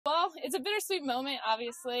it's a bittersweet moment,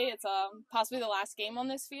 obviously. It's possibly the last game on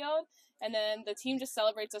this field, and then the team just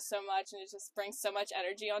celebrates us so much, and it just brings so much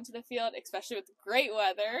energy onto the field, especially with great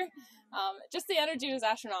weather. Just the energy was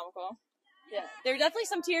astronomical. Yeah, there were definitely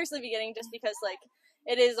some tears in the beginning just because, like,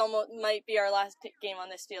 it is almost might be our last game on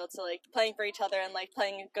this field, so, like, playing for each other and, like,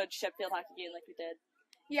 playing a good ship field hockey game like we did.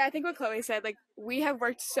 Yeah, I think what Chloe said, like, we have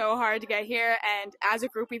worked so hard to get here, and as a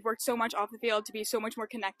group, we've worked so much off the field to be so much more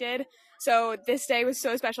connected. So this day was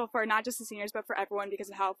so special for not just the seniors, but for everyone because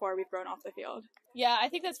of how far we've grown off the field. Yeah, I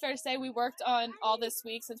think that's fair to say. We worked on all this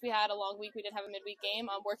week, since we had a long week, we didn't have a midweek game,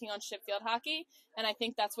 working on ship field hockey, and I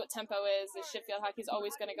think that's what tempo is ship field hockey is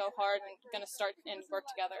always going to go hard and going to start and work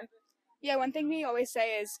together. Yeah, one thing we always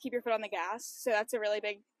say is keep your foot on the gas. So that's a really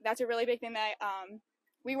big thing that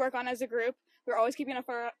we work on as a group. We're always keeping our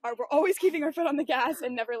foot on the gas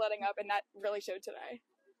and never letting up, and that really showed today.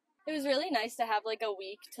 It was really nice to have, like, a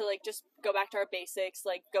week to, like, just go back to our basics,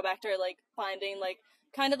 like, go back to, like, finding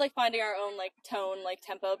our own, like, tone, like,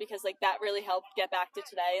 tempo, because, like, that really helped get back to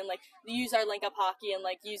today, and, like, use our link-up hockey and,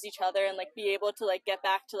 like, use each other and, like, be able to, like, get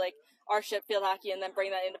back to, like, our ship field hockey and then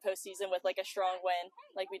bring that into postseason with, like, a strong win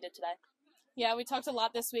like we did today. Yeah, we talked a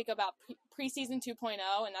lot this week about preseason 2.0,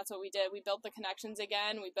 and that's what we did. We built the connections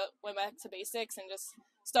again. We went back to basics and just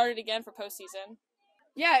started again for postseason.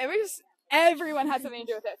 Yeah, it was everyone had something to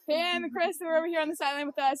do with it. Fam and Chris, who were over here on the sideline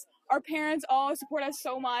with us. Our parents all support us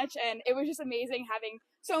so much, and it was just amazing having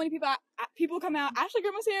so many people come out. Ashley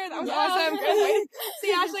Grimm was here. That was awesome.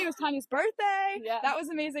 See, Ashley, it was Tanya's birthday. Yeah. That was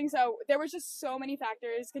amazing. So there was just so many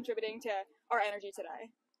factors contributing to our energy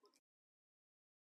today.